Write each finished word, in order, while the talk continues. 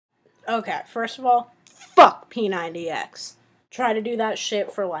Okay, first of all, fuck P90X. Tried to do that shit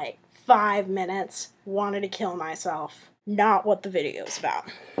for like 5 minutes. Wanted to kill myself. Not what the video's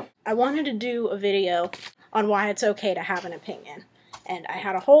about. I wanted to do a video on why it's okay to have an opinion. And I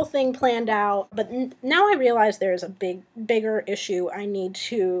had a whole thing planned out, but now I realize there's a bigger issue I need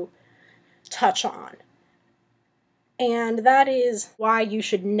to touch on. And that is why you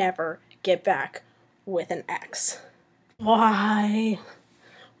should never get back with an ex. Why?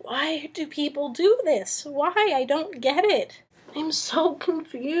 Why do people do this? Why? I don't get it. I'm so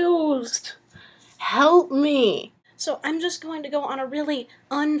confused. Help me. So I'm just going to go on a really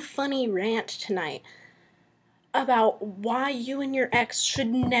unfunny rant tonight about why you and your ex should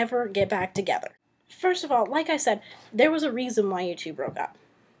never get back together. First of all, like I said, there was a reason why you two broke up.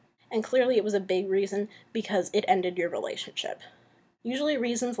 And clearly it was a big reason because it ended your relationship. Usually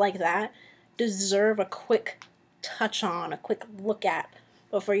reasons like that deserve a quick touch on, a quick look at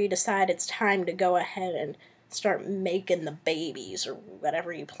before you decide it's time to go ahead and start making the babies or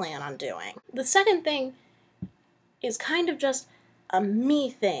whatever you plan on doing. The second thing is kind of just a me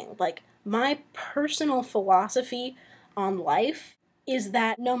thing. Like, my personal philosophy on life is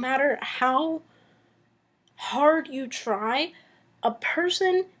that no matter how hard you try, a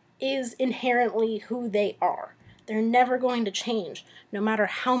person is inherently who they are. They're never going to change, no matter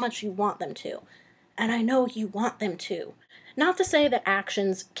how much you want them to. And I know you want them to. Not to say that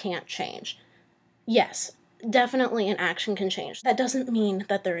actions can't change. Yes, definitely an action can change. That doesn't mean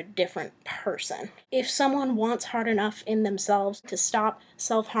that they're a different person. If someone wants hard enough in themselves to stop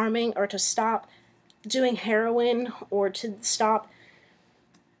self-harming or to stop doing heroin or to stop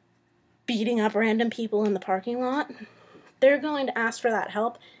beating up random people in the parking lot, they're going to ask for that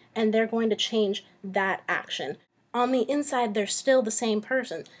help and they're going to change that action. On the inside, they're still the same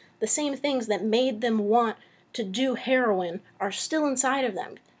person. The same things that made them want to do heroin are still inside of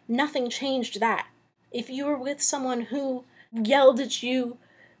them. Nothing changed that. If you were with someone who yelled at you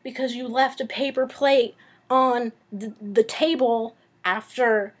because you left a paper plate on the table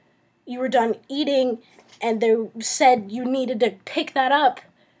after you were done eating and they said you needed to pick that up,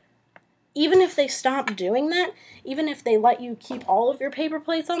 even if they stopped doing that, even if they let you keep all of your paper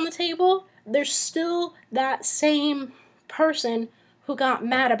plates on the table, there's still that same person who got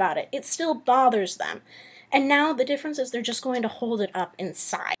mad about it. It still bothers them. And now the difference is they're just going to hold it up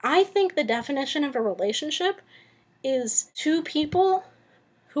inside. I think the definition of a relationship is two people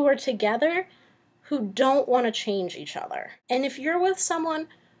who are together who don't want to change each other. And if you're with someone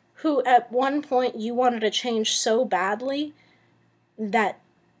who at one point you wanted to change so badly that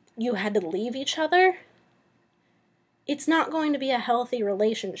you had to leave each other, it's not going to be a healthy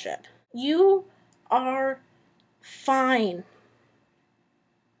relationship. You are fine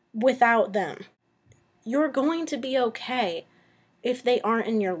without them. You're going to be okay if they aren't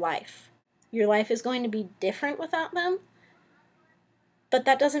in your life. Your life is going to be different without them, but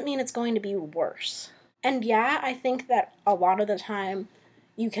that doesn't mean it's going to be worse. And yeah, I think that a lot of the time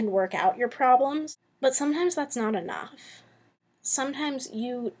you can work out your problems, but sometimes that's not enough. Sometimes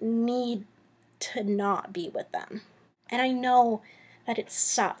you need to not be with them. And I know that it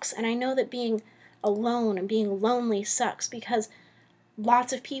sucks, and I know that being alone and being lonely sucks because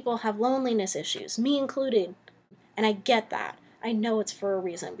lots of people have loneliness issues, me included, and I get that. I know it's for a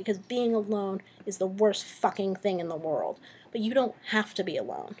reason, because being alone is the worst fucking thing in the world. But you don't have to be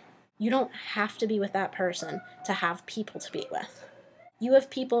alone. You don't have to be with that person to have people to be with. You have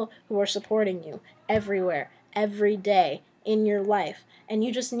people who are supporting you everywhere, every day in your life, and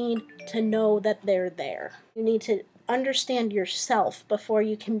you just need to know that they're there. You need to understand yourself before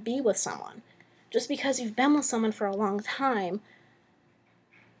you can be with someone. Just because you've been with someone for a long time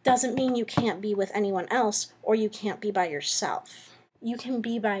doesn't mean you can't be with anyone else or you can't be by yourself. You can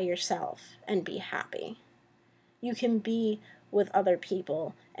be by yourself and be happy. You can be with other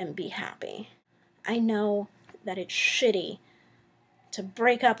people and be happy. I know that it's shitty to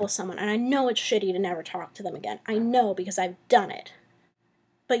break up with someone, and I know it's shitty to never talk to them again. I know because I've done it.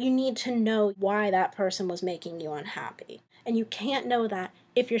 But you need to know why that person was making you unhappy. And you can't know that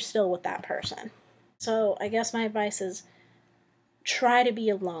if you're still with that person. So I guess my advice is try to be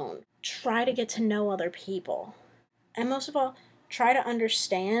alone. Try to get to know other people. And most of all, try to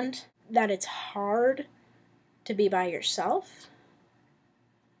understand that it's hard to be by yourself.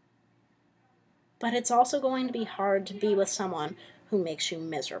 But it's also going to be hard to be with someone who makes you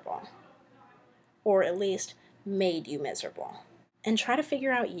miserable. Or at least made you miserable. And try to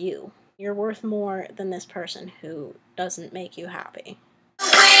figure out you. You're worth more than this person who doesn't make you happy. We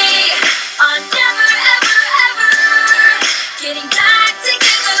are never, ever, ever getting back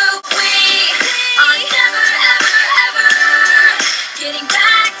together. We are never, ever, ever getting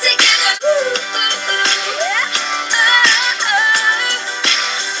back together. together.